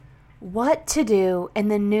What to do in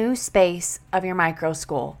the new space of your micro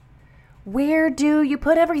school. Where do you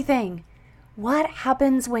put everything? What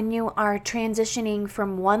happens when you are transitioning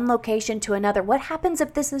from one location to another? What happens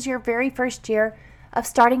if this is your very first year of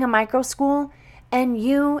starting a micro school and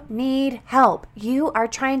you need help? You are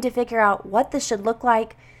trying to figure out what this should look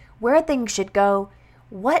like, where things should go,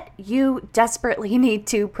 what you desperately need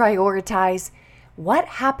to prioritize. What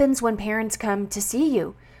happens when parents come to see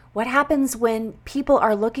you? What happens when people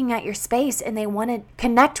are looking at your space and they want to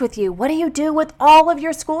connect with you? What do you do with all of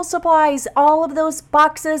your school supplies, all of those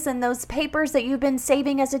boxes and those papers that you've been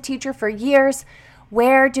saving as a teacher for years?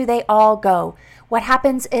 Where do they all go? What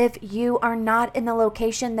happens if you are not in the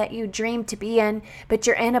location that you dreamed to be in, but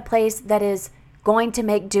you're in a place that is going to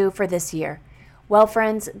make do for this year? Well,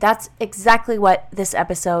 friends, that's exactly what this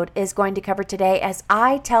episode is going to cover today as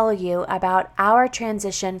I tell you about our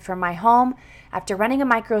transition from my home after running a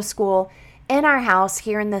micro school in our house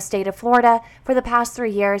here in the state of Florida for the past 3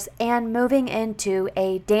 years and moving into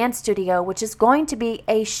a dance studio, which is going to be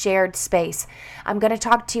a shared space. I'm going to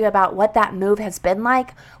talk to you about what that move has been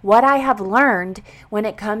like, what I have learned when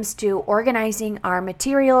it comes to organizing our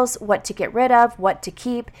materials, what to get rid of, what to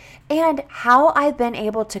keep, and how I've been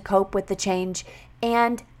able to cope with the change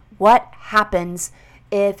and what happens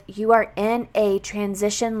if you are in a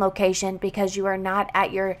transition location because you are not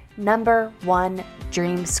at your number one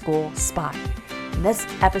dream school spot. In this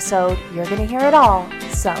episode, you're going to hear it all.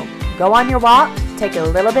 So go on your walk, take a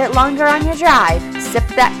little bit longer on your drive, sip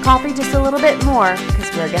that coffee just a little bit more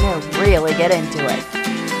because we're going to really get into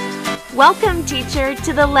it. Welcome, teacher,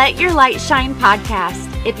 to the Let Your Light Shine podcast.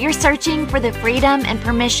 If you're searching for the freedom and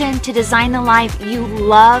permission to design the life you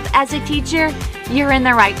love as a teacher, you're in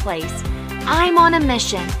the right place. I'm on a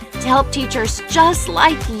mission to help teachers just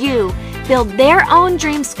like you build their own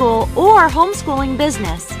dream school or homeschooling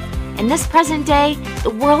business. In this present day, the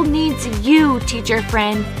world needs you, teacher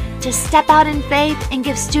friend, to step out in faith and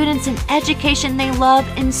give students an education they love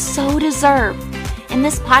and so deserve. In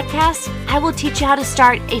this podcast, I will teach you how to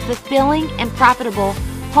start a fulfilling and profitable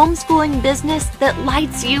homeschooling business that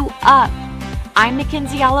lights you up. I'm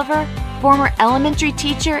Mackenzie Oliver, former elementary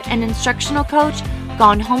teacher and instructional coach,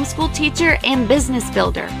 gone homeschool teacher and business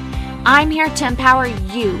builder. I'm here to empower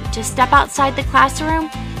you to step outside the classroom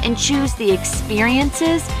and choose the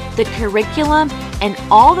experiences, the curriculum, and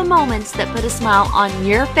all the moments that put a smile on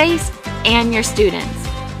your face and your students.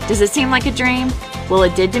 Does it seem like a dream? Well,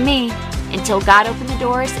 it did to me until God opened the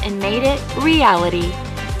doors and made it reality.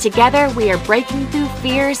 Together, we are breaking through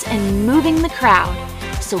fears and moving the crowd.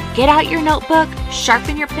 So get out your notebook,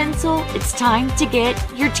 sharpen your pencil. It's time to get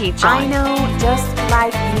your teach on. I know, just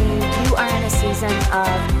like me, you are in a season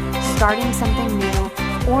of starting something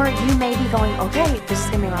new, or you may be going, okay, this is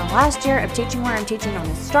going to be my last year of teaching where I'm teaching. I'm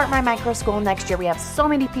going to start my micro school next year. We have so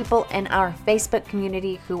many people in our Facebook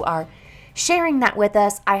community who are sharing that with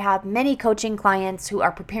us. I have many coaching clients who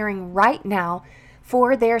are preparing right now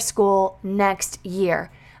for their school next year.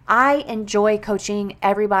 I enjoy coaching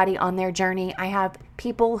everybody on their journey. I have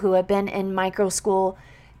people who have been in micro school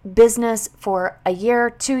business for a year,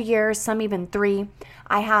 2 years, some even 3.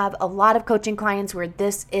 I have a lot of coaching clients where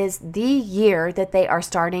this is the year that they are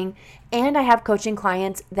starting. And I have coaching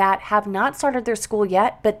clients that have not started their school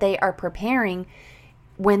yet, but they are preparing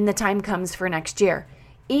when the time comes for next year.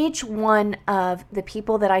 Each one of the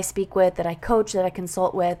people that I speak with, that I coach, that I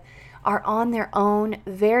consult with, are on their own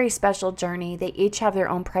very special journey. They each have their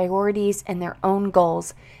own priorities and their own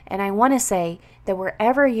goals. And I want to say that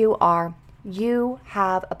wherever you are, you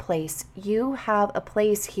have a place. You have a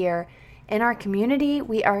place here in our community.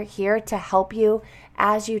 We are here to help you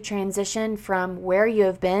as you transition from where you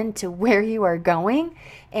have been to where you are going.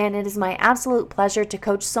 And it is my absolute pleasure to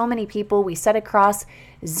coach so many people. We sit across,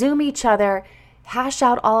 Zoom each other, hash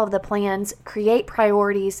out all of the plans, create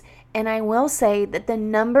priorities. And I will say that the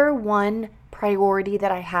number one priority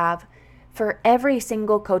that I have for every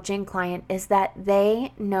single coaching client is that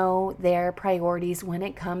they know their priorities when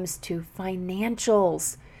it comes to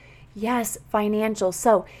financials. Yes, financials.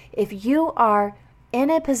 So if you are in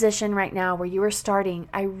a position right now where you are starting,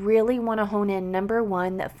 I really want to hone in, number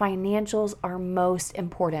one, that financials are most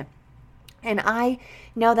important. And I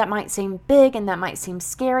know that might seem big and that might seem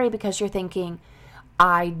scary because you're thinking,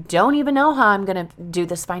 I don't even know how I'm going to do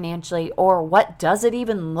this financially, or what does it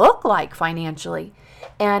even look like financially?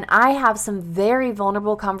 And I have some very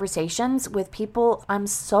vulnerable conversations with people I'm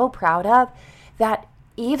so proud of that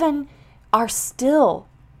even are still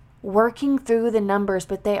working through the numbers,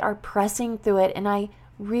 but they are pressing through it. And I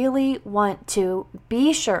really want to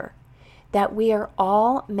be sure that we are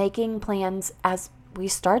all making plans as we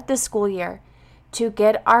start this school year to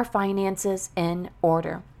get our finances in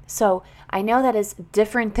order. So I know that is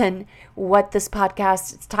different than what this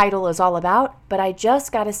podcast's title is all about, but I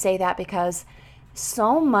just got to say that because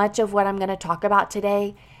so much of what I'm going to talk about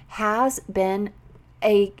today has been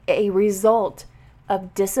a result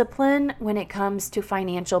of discipline when it comes to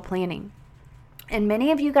financial planning. And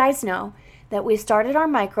many of you guys know that we started our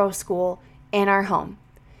micro school in our home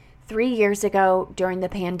 3 years ago during the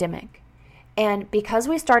pandemic. And because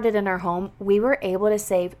we started in our home, we were able to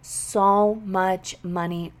save so much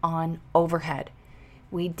money on overhead.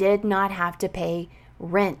 We did not have to pay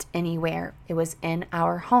rent anywhere. It was in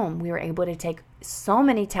our home. We were able to take so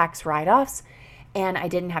many tax write-offs, and I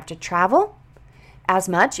didn't have to travel as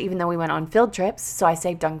much, even though we went on field trips. So I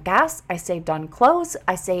saved on gas, I saved on clothes,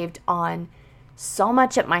 I saved on so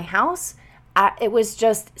much at my house. It was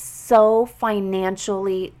just so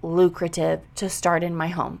financially lucrative to start in my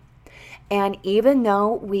home. And even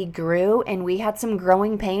though we grew and we had some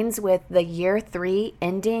growing pains with the year 3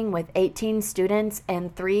 ending with 18 students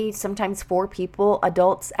and 3, sometimes 4 people,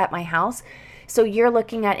 adults at my house. So you're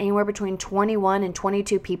looking at anywhere between 21 and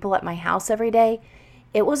 22 people at my house every day.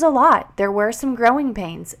 It was a lot. There were some growing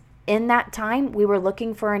pains. In that time, we were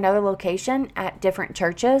looking for another location at different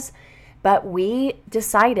churches, but we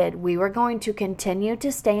decided we were going to continue to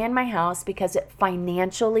stay in my house because it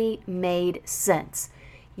financially made sense.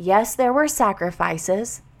 Yes, there were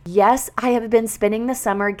sacrifices. Yes, I have been spending the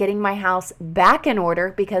summer getting my house back in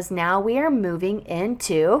order because now we are moving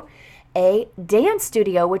into a dance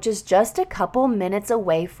studio, which is just a couple minutes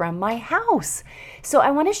away from my house. So I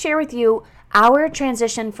want to share with you our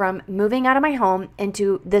transition from moving out of my home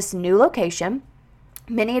into this new location.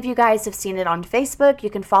 Many of you guys have seen it on Facebook. You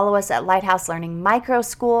can follow us at Lighthouse Learning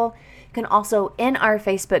Microschool. You can also, in our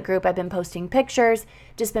Facebook group, I've been posting pictures,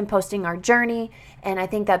 just been posting our journey, and I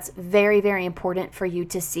think that's very, very important for you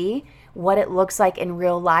to see what it looks like in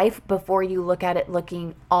real life before you look at it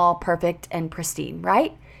looking all perfect and pristine,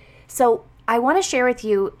 right? So I want to share with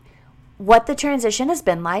you what the transition has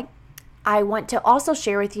been like. I want to also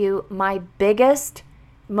share with you my biggest,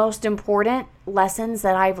 most important lessons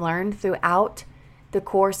that I've learned throughout the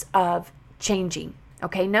course of changing.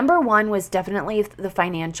 Okay, number 1 was definitely the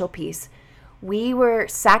financial piece. We were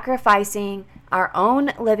sacrificing our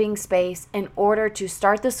own living space in order to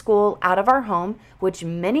start the school out of our home, which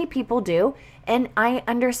many people do, and I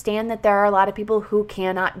understand that there are a lot of people who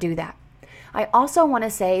cannot do that. I also want to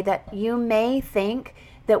say that you may think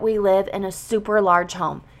that we live in a super large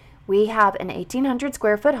home. We have an 1,800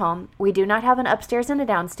 square foot home. We do not have an upstairs and a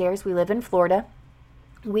downstairs. We live in Florida.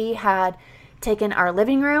 We had taken our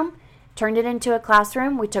living room, turned it into a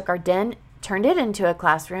classroom. We took our den, turned it into a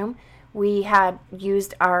classroom. We had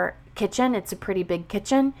used our kitchen. It's a pretty big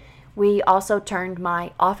kitchen. We also turned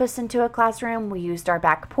my office into a classroom. We used our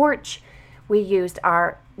back porch. We used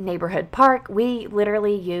our neighborhood park. We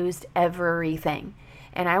literally used everything.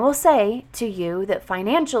 And I will say to you that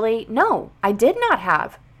financially, no, I did not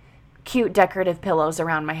have cute decorative pillows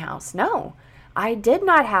around my house. No, I did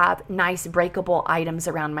not have nice breakable items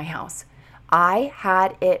around my house. I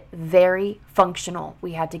had it very functional.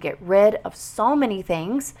 We had to get rid of so many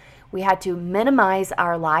things. We had to minimize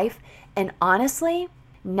our life. And honestly,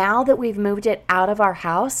 now that we've moved it out of our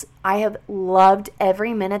house, I have loved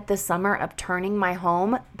every minute this summer of turning my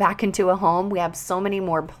home back into a home. We have so many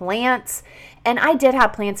more plants. And I did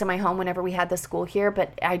have plants in my home whenever we had the school here,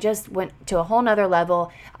 but I just went to a whole nother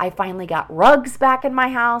level. I finally got rugs back in my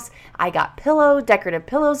house. I got decorative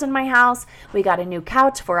pillows in my house. We got a new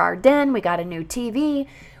couch for our den. We got a new TV.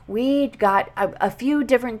 We got a few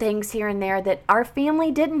different things here and there that our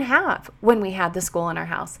family didn't have when we had the school in our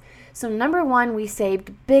house. So number 1, we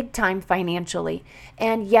saved big time financially.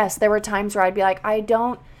 And yes, there were times where I'd be like, I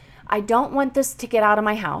don't want this to get out of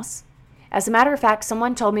my house. As a matter of fact,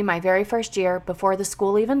 someone told me my very first year, before the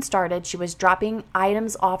school even started, she was dropping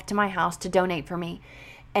items off to my house to donate for me.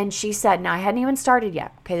 And she said, now I hadn't even started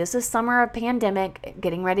yet. Okay, this is summer of pandemic,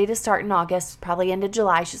 getting ready to start in August, probably into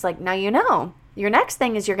July. She's like, now you know, your next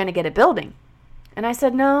thing is you're going to get a building. And I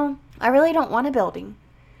said, no, I really don't want a building.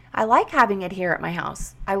 I like having it here at my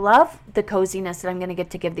house. I love the coziness that I'm going to get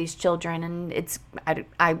to give these children, and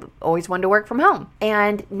I always wanted to work from home.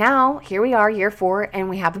 And now here we are, year 4, and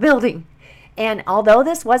we have a building. And although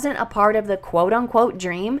this wasn't a part of the quote-unquote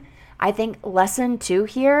dream, I think lesson 2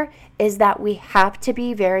 here is that we have to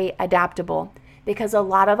be very adaptable, because a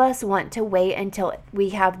lot of us want to wait until we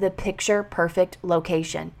have the picture-perfect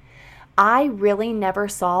location. I really never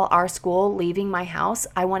saw our school leaving my house.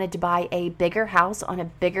 I wanted to buy a bigger house on a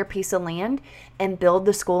bigger piece of land and build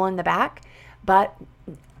the school in the back. But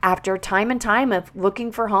after time and time of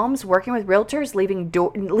looking for homes, working with realtors,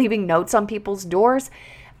 leaving notes on people's doors,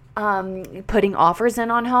 putting offers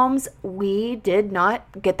in on homes. We did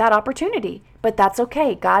not get that opportunity, but that's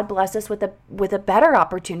okay. God bless us with a better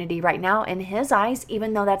opportunity right now in His eyes,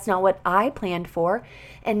 even though that's not what I planned for.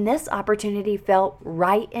 And this opportunity fell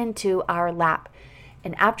right into our lap.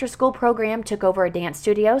 An after-school program took over a dance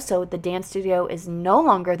studio, so the dance studio is no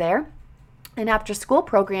longer there. An after-school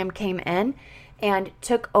program came in and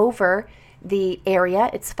took over the area.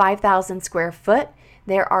 It's 5,000 square foot.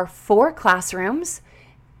 There are 4 classrooms,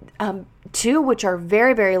 2 which are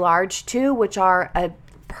very, very large, 2 which are a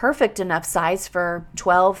perfect enough size for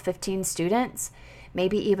 12, 15 students,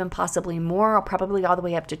 maybe even possibly more, or probably all the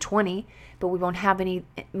way up to 20, but we won't have any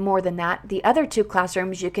more than that. The other 2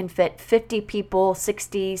 classrooms, you can fit 50 people,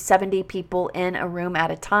 60, 70 people in a room at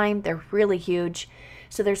a time. They're really huge.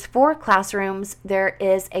 So there's 4 classrooms. There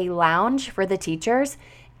is a lounge for the teachers,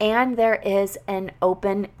 and there is an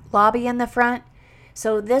open lobby in the front.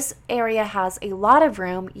 So this area has a lot of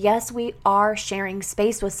room. Yes, we are sharing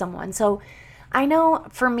space with someone. So I know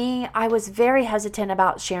for me, I was very hesitant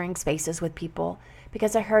about sharing spaces with people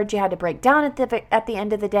because I heard you had to break down at the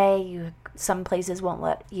end of the day. Some places won't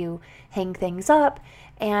let you hang things up.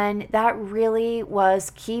 And that really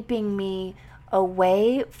was keeping me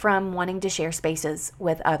away from wanting to share spaces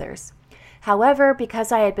with others. However,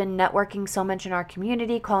 because I had been networking so much in our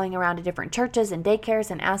community, calling around to different churches and daycares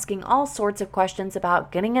and asking all sorts of questions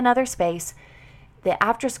about getting another space, the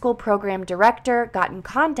after-school program director got in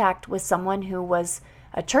contact with someone who was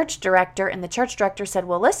a church director, and the church director said,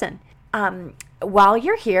 well, listen, while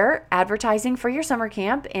you're here advertising for your summer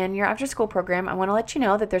camp and your after-school program, I want to let you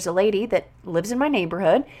know that there's a lady that lives in my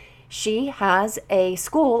neighborhood. She has a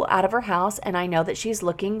school out of her house, and I know that she's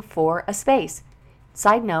looking for a space.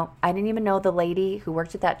 Side note, I didn't even know the lady who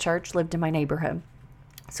worked at that church lived in my neighborhood.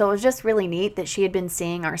 So it was just really neat that she had been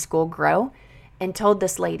seeing our school grow and told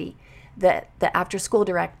this lady, the after-school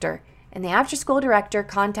director. And the after-school director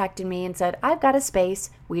contacted me and said, I've got a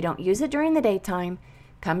space. We don't use it during the daytime.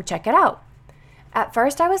 Come check it out. At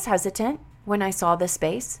first, I was hesitant when I saw the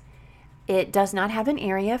space. It does not have an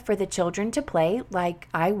area for the children to play like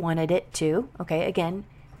I wanted it to. Okay, again,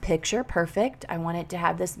 picture perfect. I wanted to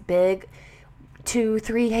have this big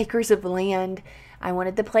 2-3 acres of land. I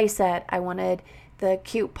wanted the play set. I wanted the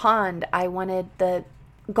cute pond. I wanted the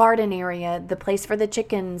garden area, the place for the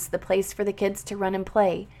chickens, the place for the kids to run and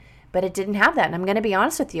play. But it didn't have that. And I'm going to be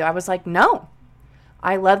honest with you. I was like, no.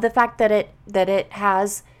 I love the fact that it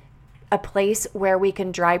has a place where we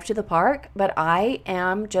can drive to the park, but I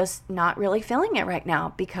am just not really feeling it right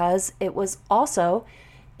now because it was also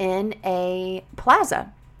in a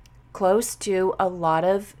plaza close to a lot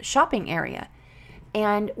of shopping area.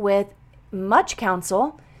 And with much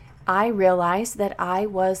counsel, I realized that I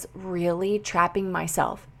was really trapping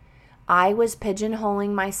myself. I was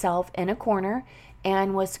pigeonholing myself in a corner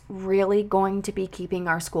and was really going to be keeping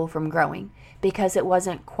our school from growing because it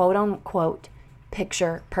wasn't quote unquote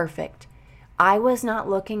picture perfect. I was not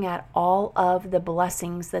looking at all of the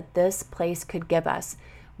blessings that this place could give us.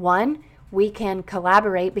 One, we can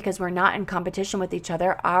collaborate because we're not in competition with each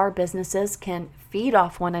other. Our businesses can feed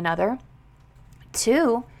off one another.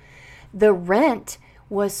 2, the rent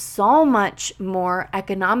was so much more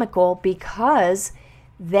economical because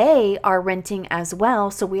they are renting as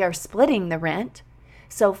well. So we are splitting the rent.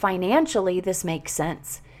 So financially, this makes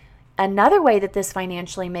sense. Another way that this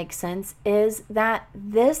financially makes sense is that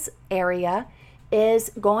this area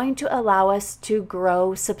is going to allow us to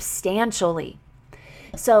grow substantially.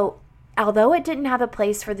 So although it didn't have a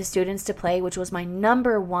place for the students to play, which was my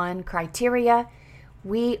number 1 criteria,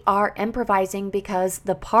 we are improvising because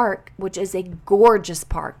the park, which is a gorgeous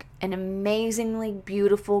park, an amazingly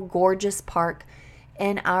beautiful, gorgeous park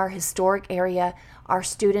in our historic area, our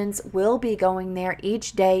students will be going there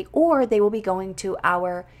each day, or they will be going to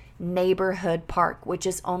our neighborhood park, which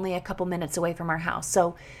is only a couple minutes away from our house.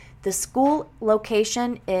 So the school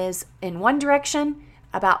location is in one direction,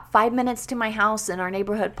 about 5 minutes to my house in our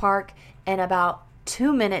neighborhood park, and about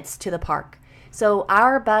 2 minutes to the park. So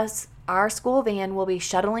our school van will be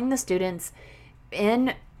shuttling the students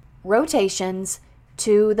in rotations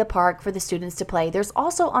to the park for the students to play. There's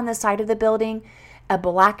also on the side of the building a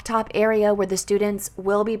blacktop area where the students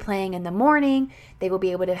will be playing in the morning. They will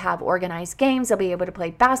be able to have organized games. They'll be able to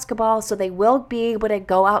play basketball. So they will be able to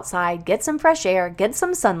go outside, get some fresh air, get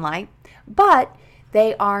some sunlight, but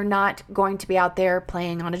they are not going to be out there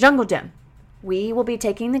playing on a jungle gym. We will be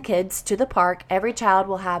taking the kids to the park. Every child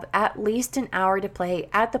will have at least an hour to play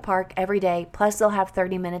at the park every day, plus they'll have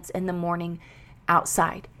 30 minutes in the morning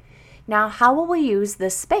outside. Now, how will we use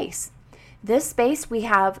this space? This space we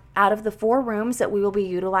have, out of the 4 rooms that we will be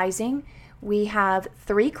utilizing, We have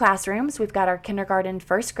 3 classrooms. We've got our kindergarten,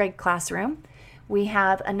 first grade classroom. We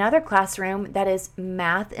have another classroom that is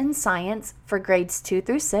math and science for grades 2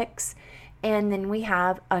 through 6. And then we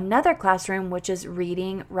have another classroom, which is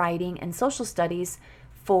reading, writing, and social studies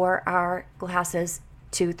for our classes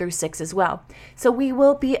 2 through 6 as well. So we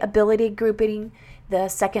will be ability grouping the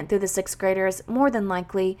 2nd through the 6th graders more than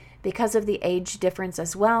likely because of the age difference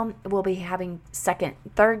as well. We'll be having 2nd,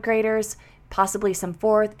 3rd graders, possibly some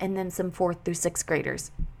 4th, and then some 4th through 6th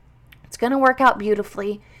graders. It's going to work out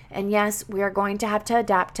beautifully. And yes, we are going to have to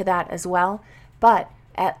adapt to that as well. But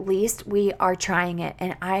at least we are trying it.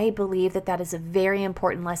 And I believe that that is a very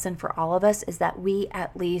important lesson for all of us, is that we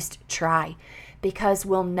at least try, because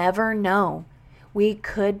we'll never know. We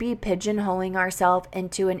could be pigeonholing ourselves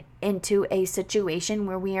into a situation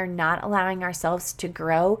where we are not allowing ourselves to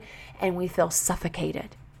grow and we feel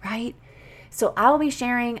suffocated, right? So I'll be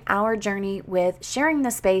sharing our journey with sharing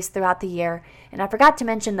the space throughout the year. And I forgot to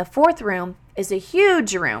mention the 4th room is a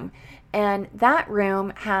huge room. And that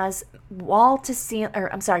room has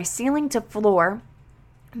ceiling to floor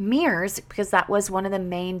mirrors, because that was one of the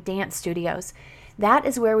main dance studios. That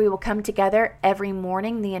is where we will come together every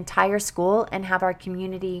morning, the entire school, and have our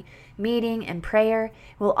community meeting and prayer.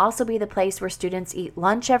 It will also be the place where students eat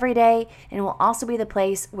lunch every day, and it will also be the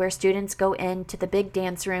place where students go into the big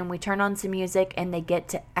dance room. We turn on some music and they get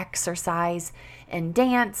to exercise and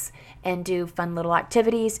dance and do fun little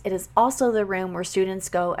activities. It is also the room where students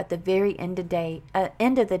go at the very end of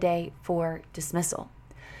the day for dismissal.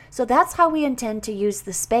 So that's how we intend to use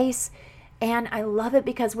the space. And I love it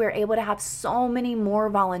because we're able to have so many more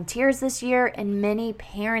volunteers this year, and many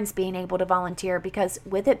parents being able to volunteer, because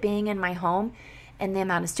with it being in my home and the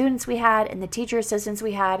amount of students we had and the teacher assistants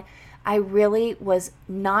we had, I really was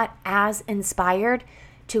not as inspired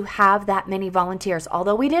to have that many volunteers.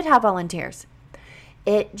 Although we did have volunteers,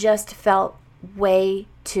 it just felt way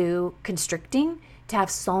too constricting to have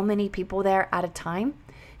so many people there at a time.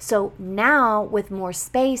 So now with more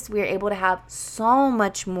space, we are able to have so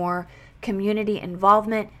much more community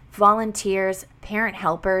involvement, volunteers, parent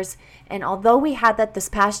helpers. And although we had that this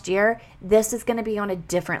past year, this is going to be on a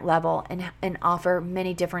different level and offer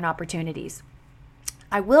many different opportunities.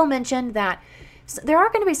 I will mention that there are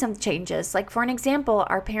going to be some changes. Like, for an example,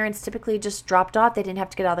 our parents typically just dropped off. They didn't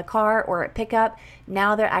have to get out of the car or at pickup.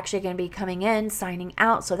 Now they're actually going to be coming in, signing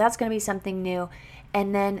out. So that's going to be something new.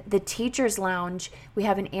 And then the teacher's lounge, we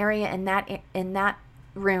have an area in that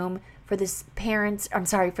room for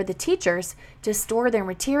the teachers to store their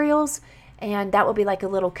materials. And that will be like a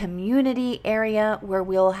little community area where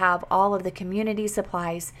we'll have all of the community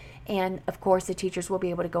supplies. And of course, the teachers will be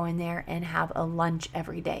able to go in there and have a lunch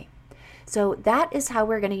every day. So that is how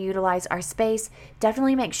we're going to utilize our space.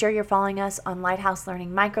 Definitely make sure you're following us on Lighthouse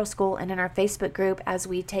Learning Microschool and in our Facebook group as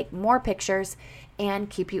we take more pictures and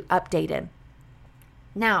keep you updated.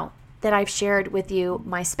 Now that I've shared with you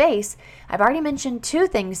my space, I've already mentioned 2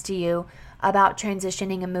 things to you about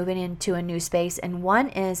transitioning and moving into a new space. And one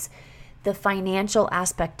is the financial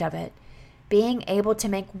aspect of it. Being able to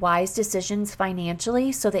make wise decisions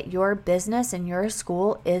financially so that your business and your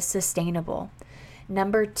school is sustainable.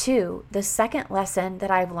 Number 2, the second lesson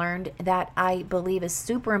that I've learned that I believe is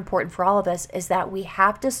super important for all of us is that we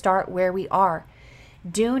have to start where we are.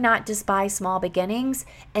 Do not despise small beginnings,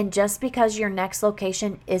 and just because your next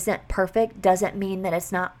location isn't perfect doesn't mean that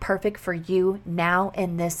it's not perfect for you now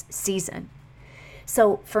in this season.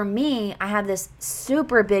 So for me, I have this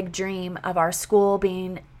super big dream of our school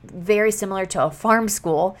being very similar to a farm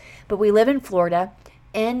school, but we live in Florida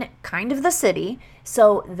in kind of the city.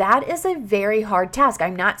 So that is a very hard task.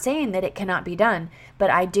 I'm not saying that it cannot be done, but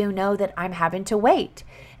I do know that I'm having to wait.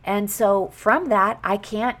 And so from that, I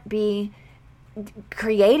can't be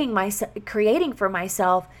creating for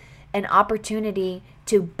myself an opportunity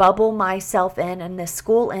to bubble myself in and the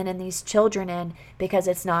school in and these children in because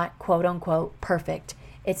it's not quote unquote perfect.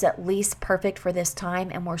 It's at least perfect for this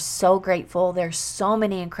time, and we're so grateful. There's so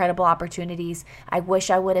many incredible opportunities. I wish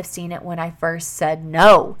I would have seen it when I first said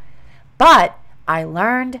no, but I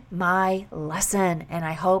learned my lesson, and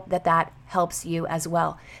I hope that that helps you as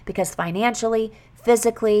well, because financially,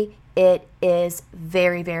 physically, it is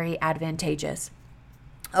very, very advantageous.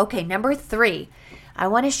 Okay, number 3, I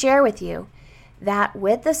want to share with you that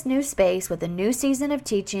with this new space, with the new season of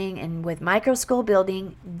teaching, and with Microschool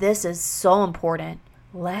building, this is so important.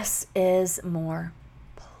 Less is more.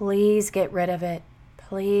 Please get rid of it.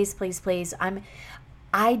 Please, please, please.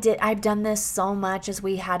 I've done this so much as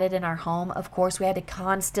we had it in our home. Of course, we had to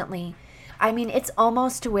constantly, it's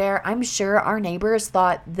almost to where I'm sure our neighbors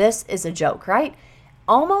thought this is a joke, right?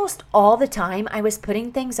 Almost all the time, I was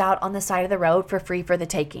putting things out on the side of the road for free for the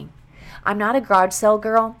taking. I'm not a garage sale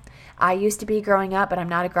girl. I used to be growing up, but I'm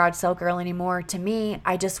not a garage sale girl anymore. To me,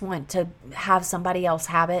 I just want to have somebody else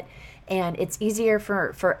have it. And it's easier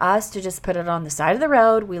for us to just put it on the side of the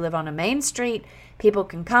road. We live on a main street. People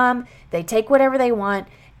can come. They take whatever they want.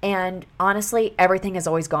 And honestly, everything is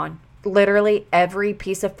always gone. Literally every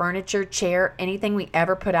piece of furniture, chair, anything we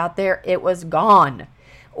ever put out there, it was gone.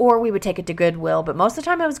 Or we would take it to Goodwill, but most of the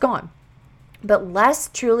time it was gone. But less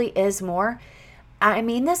truly is more. I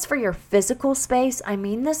mean this for your physical space. I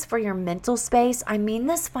mean this for your mental space. I mean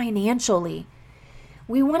this financially.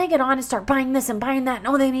 We want to get on and start buying this and buying that. And,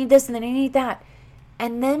 oh, they need this and they need that.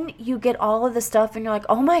 And then you get all of the stuff and you're like,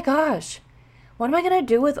 oh my gosh, what am I going to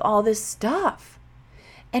do with all this stuff?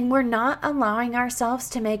 And we're not allowing ourselves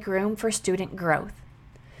to make room for student growth.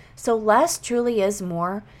 So less truly is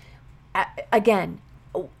more. Again,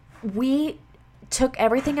 we took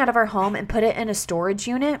everything out of our home and put it in a storage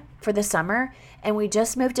unit for the summer. And we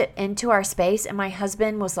just moved it into our space. And my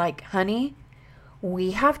husband was like, honey,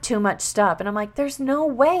 we have too much stuff. And I'm like, there's no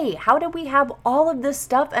way. How do we have all of this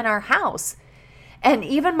stuff in our house? And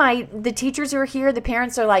even the teachers who are here, the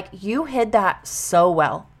parents are like, you hid that so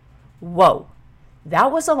well. Whoa,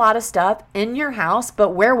 that was a lot of stuff in your house, but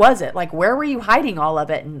where was it? Like, where were you hiding all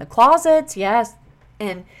of it? In the closets? Yes.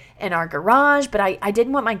 In our garage, but I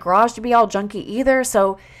didn't want my garage to be all junky either.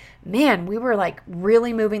 So man, we were like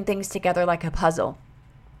really moving things together like a puzzle.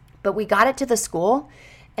 But we got it to the school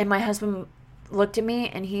and my husband looked at me,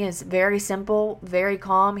 and he is very simple, very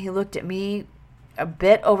calm. He looked at me a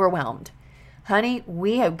bit overwhelmed. Honey,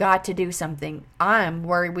 we have got to do something. I'm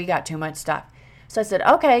worried we got too much stuff. So I said,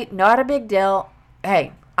 okay, not a big deal.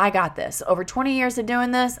 Hey, I got this. Over 20 years of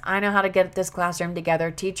doing this, I know how to get this classroom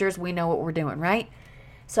together. Teachers, we know what we're doing, right?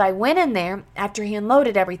 So I went in there after he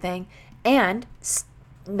unloaded everything, and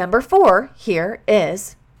number 4 here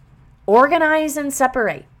is organize and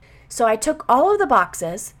separate. So I took all of the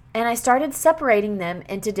boxes and I started separating them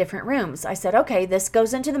into different rooms. I said, okay, this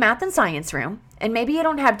goes into the math and science room. And maybe you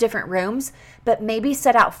don't have different rooms, but maybe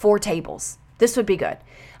set out 4 tables. This would be good.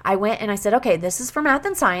 I went and I said, okay, this is for math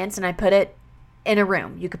and science, and I put it in a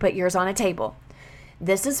room. You could put yours on a table.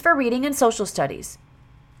 This is for reading and social studies.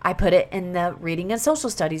 I put it in the reading and social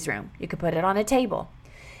studies room. You could put it on a table.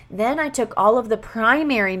 Then I took all of the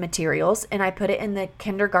primary materials and I put it in the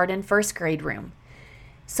kindergarten first grade room.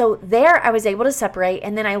 So there I was able to separate,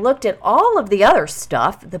 and then I looked at all of the other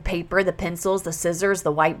stuff, the paper, the pencils, the scissors,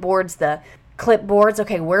 the whiteboards, the clipboards.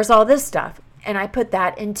 Okay, where's all this stuff? And I put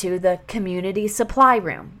that into the community supply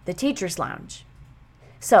room, the teacher's lounge.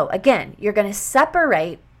 So again, you're going to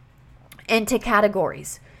separate into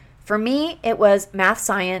categories. For me, it was math,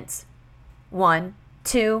 science, 1,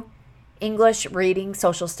 2, English, reading,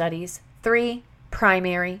 social studies, 3,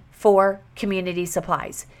 primary, 4, community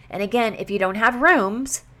supplies. And again, if you don't have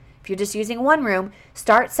rooms, if you're just using one room,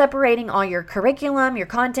 start separating all your curriculum, your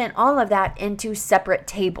content, all of that into separate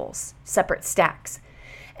tables, separate stacks.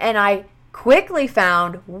 And I quickly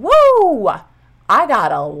found, whoa, I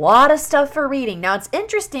got a lot of stuff for reading. Now, it's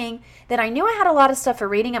interesting that I knew I had a lot of stuff for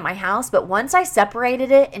reading at my house, but once I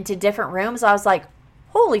separated it into different rooms, I was like,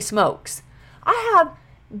 holy smokes, I have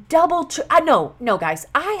guys,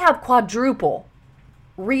 I have quadruple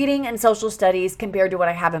reading and social studies compared to what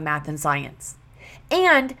I have in math and science.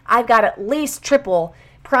 And I've got at least triple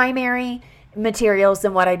primary materials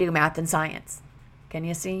than what I do math and science. Can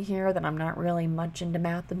you see here that I'm not really much into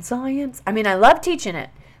math and science? I mean, I love teaching it,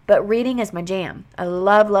 but reading is my jam. I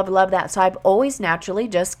love, love, love that. So I've always naturally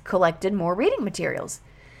just collected more reading materials.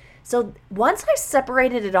 So once I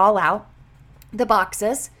separated it all out, the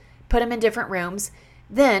boxes, put them in different rooms,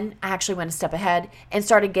 then I actually went a step ahead and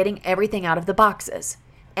started getting everything out of the boxes.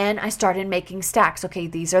 And I started making stacks. Okay,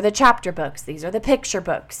 these are the chapter books. These are the picture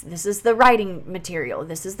books. This is the writing material.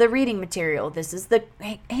 This is the reading material. This is the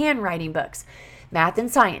handwriting books. Math and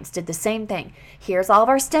science did the same thing. Here's all of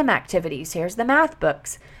our STEM activities. Here's the math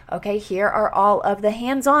books. Okay, here are all of the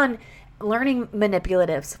hands-on learning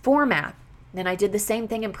manipulatives for math. Then I did the same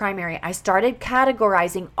thing in primary. I started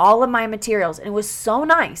categorizing all of my materials, and it was so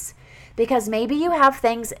nice because maybe you have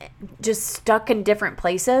things just stuck in different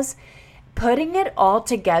places. Putting it all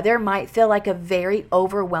together might feel like a very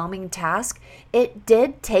overwhelming task. It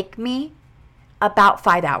did take me about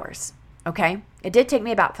 5 hours, okay? It did take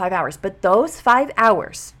me about 5 hours, but those 5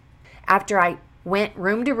 hours, after I went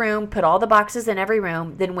room to room, put all the boxes in every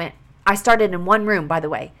room, I started in one room, by the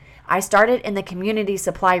way. I started in the community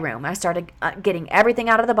supply room. I started getting everything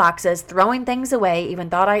out of the boxes, throwing things away, even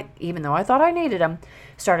though I thought I needed them.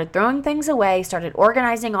 Started throwing things away, started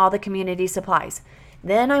organizing all the community supplies.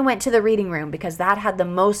 Then I went to the reading room because that had the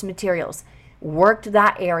most materials. worked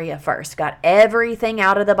that area first, got everything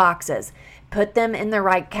out of the boxes, put them in the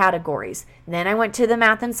right categories. Then I went to the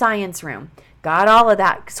math and science room, got all of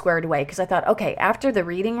that squared away because I thought, okay, after the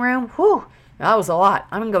reading room, that was a lot.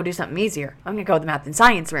 I'm going to go do something easier. I'm going to go to the math and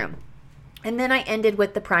science room. And then I ended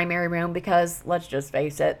with the primary room because, let's just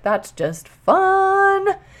face it, that's just fun.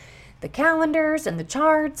 The calendars and the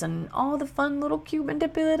charts and all the fun little cube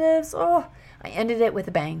manipulatives. Oh, I ended it with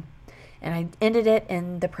a bang. And I ended it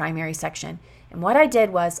in the primary section. And what I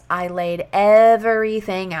did was I laid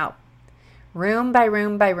everything out, room by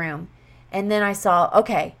room by room. And then I saw,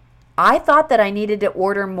 okay, I thought that I needed to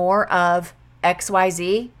order more of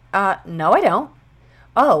XYZ. No, I don't.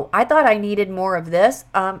 Oh, I thought I needed more of this.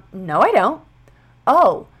 No, I don't.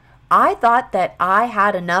 Oh, I thought that I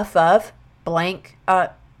had enough of blank.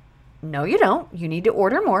 No, you don't. You need to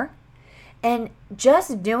order more. And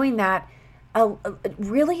just doing that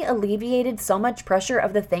really alleviated so much pressure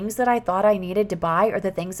of the things that I thought I needed to buy or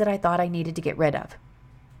the things that I thought I needed to get rid of.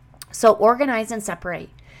 So organize and separate.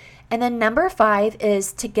 And then number 5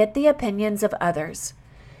 is to get the opinions of others.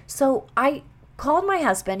 So I called my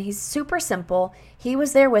husband. He's super simple. He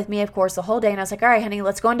was there with me, of course, the whole day. And I was like, all right, honey,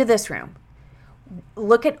 let's go into this room.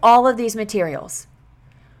 Look at all of these materials.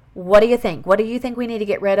 What do you think? What do you think we need to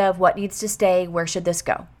get rid of? What needs to stay? Where should this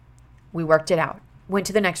go? We worked it out. Went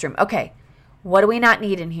to the next room. Okay, what do we not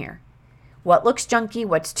need in here? What looks junky?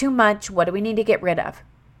 What's too much? What do we need to get rid of?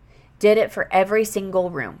 Did it for every single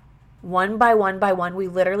room. One by one by one, we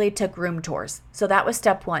literally took room tours. So that was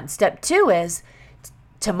step 1. Step 2 is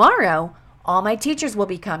tomorrow, all my teachers will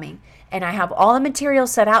be coming. And I have all the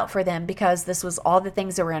materials set out for them because this was all the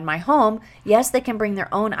things that were in my home. Yes, they can bring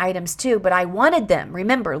their own items too, but I wanted them,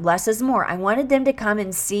 remember, less is more. I wanted them to come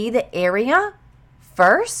and see the area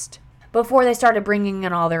first before they started bringing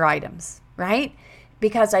in all their items, right?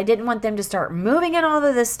 Because I didn't want them to start moving in all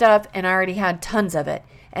of this stuff and I already had tons of it.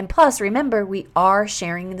 And plus, remember, we are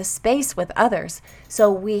sharing the space with others.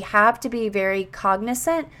 So we have to be very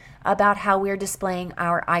cognizant about how we're displaying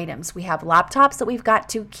our items. We have laptops that we've got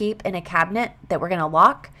to keep in a cabinet that we're going to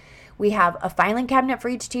lock. We have a filing cabinet for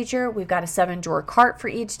each teacher. We've got a 7-drawer cart for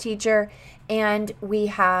each teacher. And we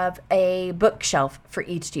have a bookshelf for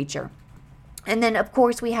each teacher. And then, of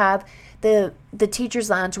course, we have the teacher's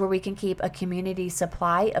lounge where we can keep a community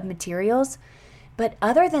supply of materials. But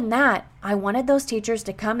other than that, I wanted those teachers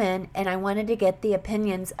to come in and I wanted to get the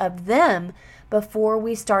opinions of them before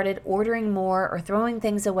we started ordering more or throwing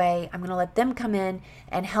things away. I'm going to let them come in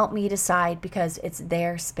and help me decide because it's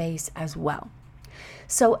their space as well.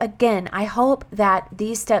 So again, I hope that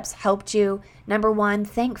these steps helped you. Number 1,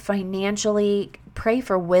 think financially, pray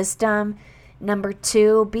for wisdom. Number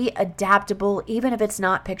 2, be adaptable, even if it's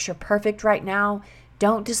not picture perfect right now.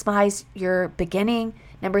 Don't despise your beginning.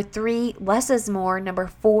 Number 3, less is more. Number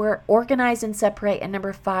 4, organize and separate. And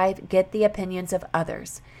number 5, get the opinions of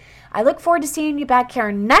others. I look forward to seeing you back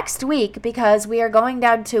here next week because we are going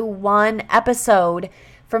down to 1 episode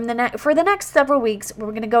for the next several weeks.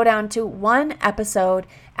 We're going to go down to 1 episode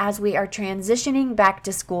as we are transitioning back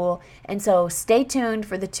to school. And so stay tuned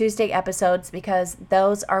for the Tuesday episodes because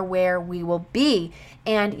those are where we will be.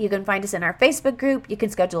 And you can find us in our Facebook group. You can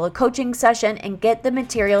schedule a coaching session and get the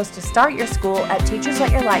materials to start your school at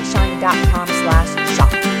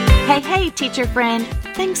teachersletyourlightshine.com/shop. Hey, teacher friend.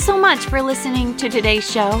 Thanks so much for listening to today's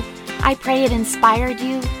show. I pray it inspired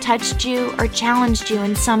you, touched you, or challenged you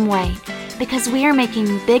in some way because we are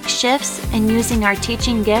making big shifts and using our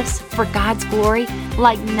teaching gifts for God's glory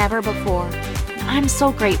like never before. I'm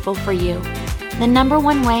so grateful for you. The number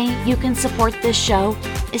 1 way you can support this show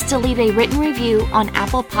is to leave a written review on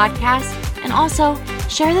Apple Podcasts and also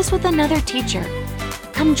share this with another teacher.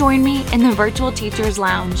 Come join me in the Virtual Teachers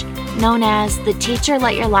Lounge, known as the Teacher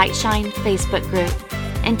Let Your Light Shine Facebook group.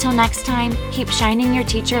 Until next time, keep shining your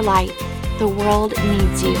teacher light. The world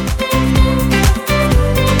needs you.